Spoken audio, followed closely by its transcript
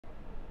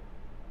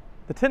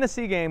The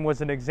Tennessee game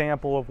was an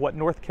example of what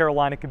North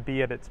Carolina could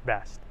be at its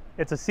best.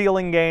 It's a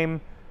ceiling game.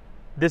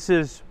 This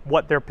is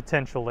what their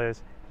potential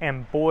is,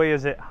 and boy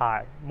is it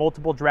high.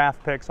 Multiple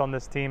draft picks on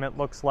this team. It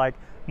looks like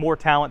more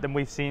talent than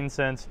we've seen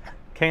since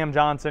Cam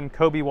Johnson,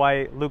 Kobe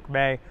White, Luke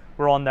May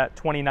were on that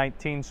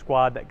 2019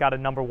 squad that got a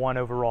 #1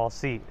 overall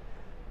seed.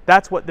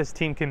 That's what this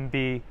team can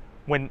be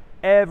when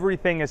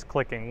everything is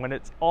clicking, when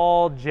it's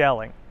all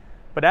gelling.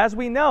 But as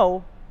we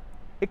know,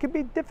 it can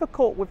be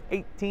difficult with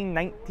 18,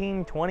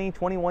 19, 20,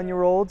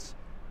 21-year-olds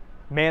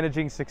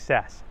managing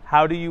success.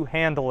 How do you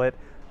handle it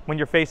when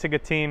you're facing a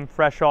team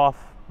fresh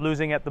off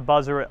losing at the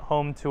buzzer at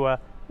home to a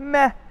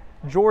meh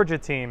Georgia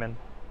team and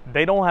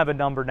they don't have a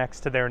number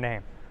next to their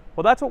name?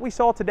 Well, that's what we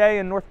saw today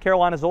in North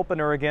Carolina's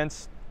opener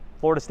against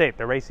Florida State,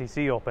 their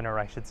ACC opener,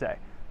 I should say.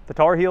 The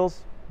Tar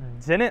Heels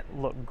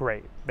didn't look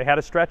great. They had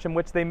a stretch in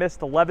which they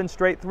missed 11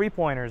 straight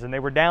three-pointers, and they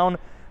were down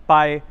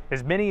by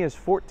as many as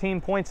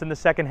 14 points in the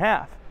second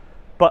half.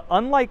 But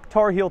unlike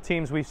Tar Heel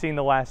teams we've seen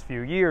the last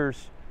few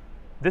years,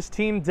 this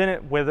team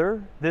didn't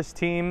wither. This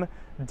team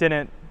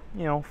didn't,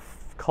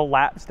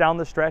 collapse down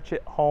the stretch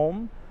at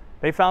home.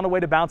 They found a way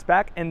to bounce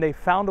back, and they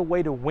found a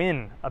way to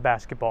win a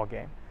basketball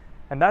game.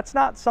 And that's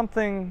not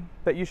something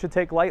that you should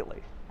take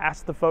lightly.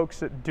 Ask the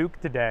folks at Duke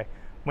today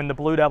when the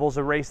Blue Devils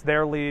erased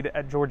their lead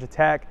at Georgia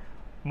Tech.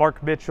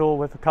 Mark Mitchell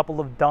with a couple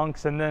of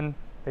dunks, and then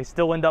they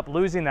still end up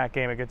losing that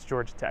game against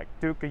Georgia Tech.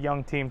 Duke, a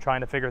young team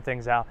trying to figure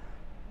things out.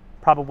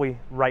 Probably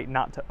right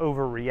not to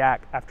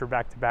overreact after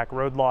back-to-back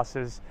road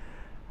losses.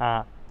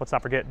 Let's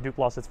not forget, Duke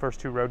lost its first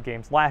 2 road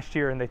games last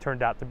year, and they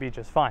turned out to be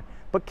just fine.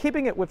 But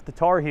keeping it with the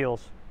Tar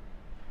Heels,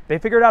 they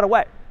figured out a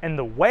way. And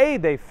the way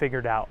they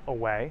figured out a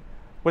way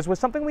was with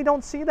something we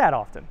don't see that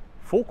often.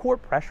 Full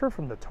court pressure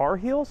from the Tar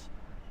Heels.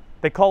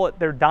 They call it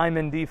their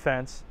diamond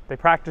defense. They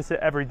practice it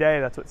every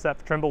day. That's what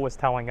Seth Trimble was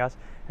telling us.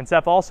 And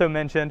Seth also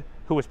mentioned,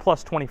 who was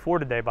plus 24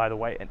 today, by the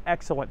way, an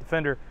excellent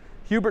defender,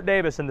 Hubert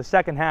Davis in the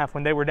second half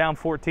when they were down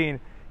 14,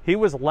 he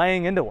was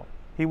laying into them.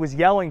 He was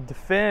yelling,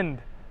 defend,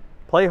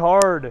 play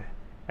hard.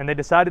 And they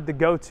decided to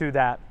go to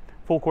that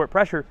full court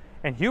pressure.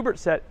 And Hubert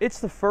said, it's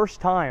the first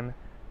time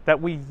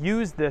that we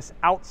use this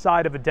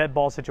outside of a dead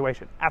ball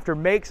situation. After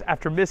makes,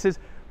 after misses,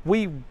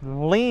 we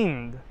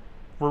leaned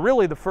for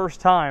really the first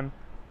time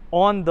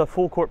on the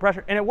full court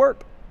pressure, and it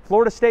worked.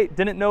 Florida State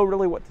didn't know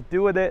really what to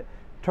do with it,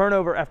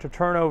 turnover after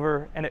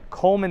turnover, and it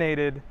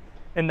culminated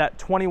in that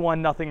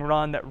 21-0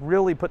 run that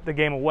really put the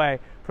game away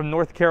from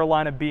North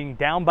Carolina being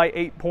down by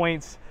 8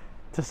 points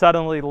to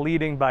suddenly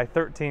leading by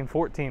 13,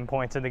 14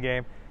 points in the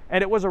game.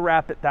 And it was a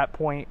wrap at that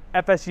point.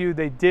 FSU,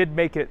 they did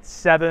make it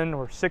 7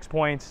 or 6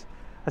 points,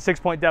 a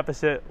 6-point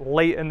deficit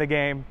late in the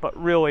game, but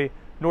really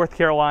North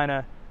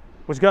Carolina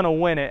was going to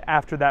win it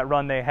after that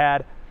run they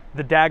had.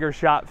 The dagger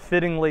shot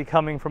fittingly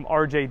coming from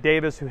R.J.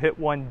 Davis, who hit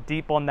one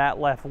deep on that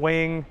left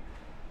wing.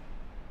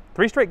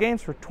 3 straight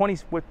games with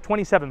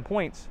 27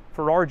 points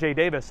for R.J.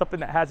 Davis, something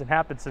that hasn't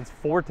happened since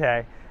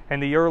Forte in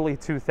the early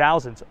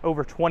 2000s,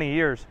 over 20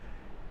 years.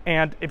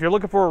 And if you're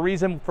looking for a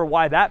reason for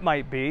why that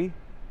might be,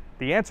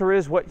 the answer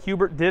is what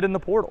Hubert did in the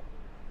portal.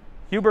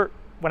 Hubert,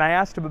 when I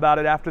asked him about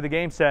it after the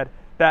game, said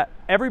that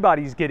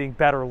everybody's getting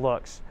better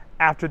looks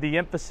after the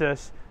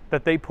emphasis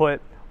that they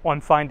put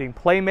on finding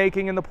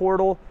playmaking in the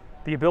portal,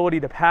 the ability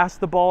to pass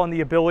the ball, and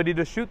the ability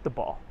to shoot the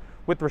ball.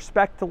 With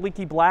respect to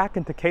Leaky Black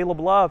and to Caleb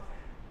Love,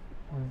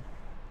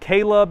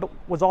 Caleb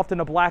was often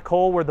a black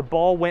hole where the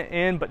ball went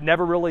in but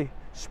never really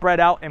spread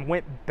out and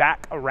went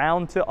back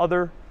around to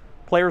other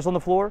players on the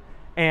floor.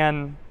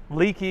 And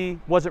Leaky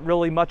wasn't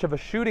really much of a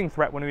shooting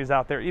threat when he was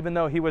out there, even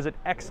though he was an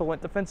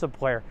excellent defensive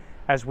player,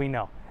 as we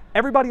know.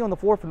 Everybody on the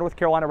floor for North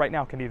Carolina right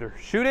now can either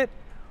shoot it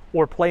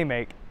or play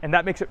make, and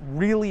that makes it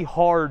really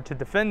hard to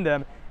defend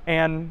them.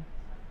 And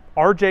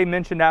RJ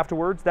mentioned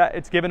afterwards that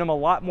it's given him a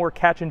lot more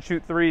catch and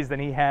shoot threes than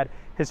he had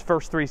his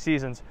first 3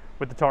 seasons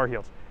with the Tar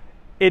Heels.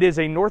 It is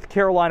a North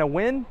Carolina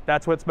win.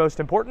 That's what's most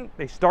important.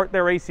 They start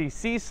their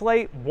ACC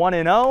slate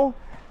 1-0,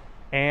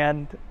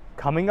 and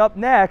coming up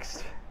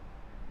next,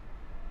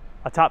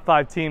 a top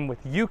 5 team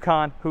with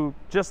UConn, who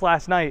just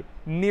last night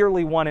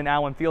nearly won in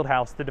Allen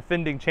Fieldhouse. The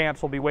defending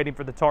champs will be waiting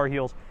for the Tar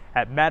Heels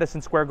at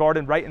Madison Square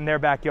Garden, right in their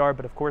backyard.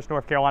 But of course,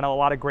 North Carolina, a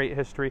lot of great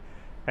history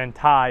and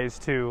ties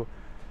to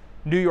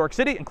New York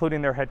City,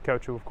 including their head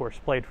coach, who of course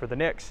played for the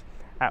Knicks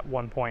at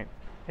one point,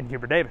 in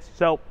Hubert Davis.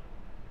 So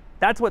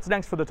that's what's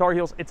next for the Tar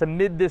Heels. It's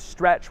amid this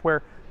stretch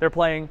where they're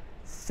playing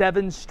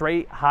 7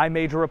 straight high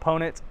major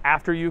opponents.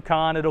 After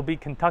UConn, it'll be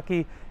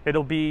Kentucky.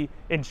 It'll be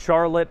in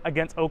Charlotte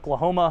against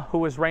Oklahoma, who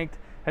was ranked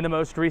in the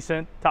most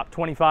recent top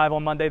 25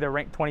 on Monday. They're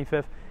ranked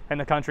 25th in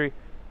the country.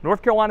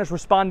 North Carolina's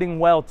responding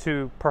well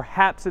to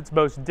perhaps its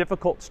most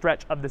difficult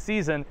stretch of the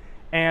season,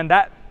 and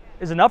that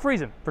is enough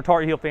reason for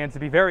Tar Heel fans to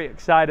be very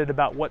excited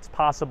about what's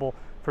possible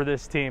for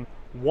this team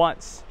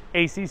once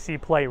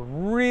ACC play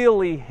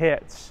really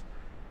hits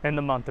in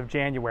the month of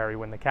January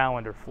when the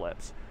calendar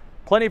flips.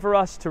 Plenty for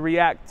us to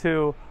react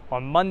to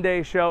on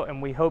Monday's show,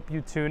 and we hope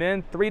you tune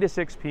in 3 to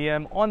 6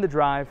 p.m. on The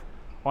Drive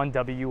on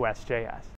WSJS.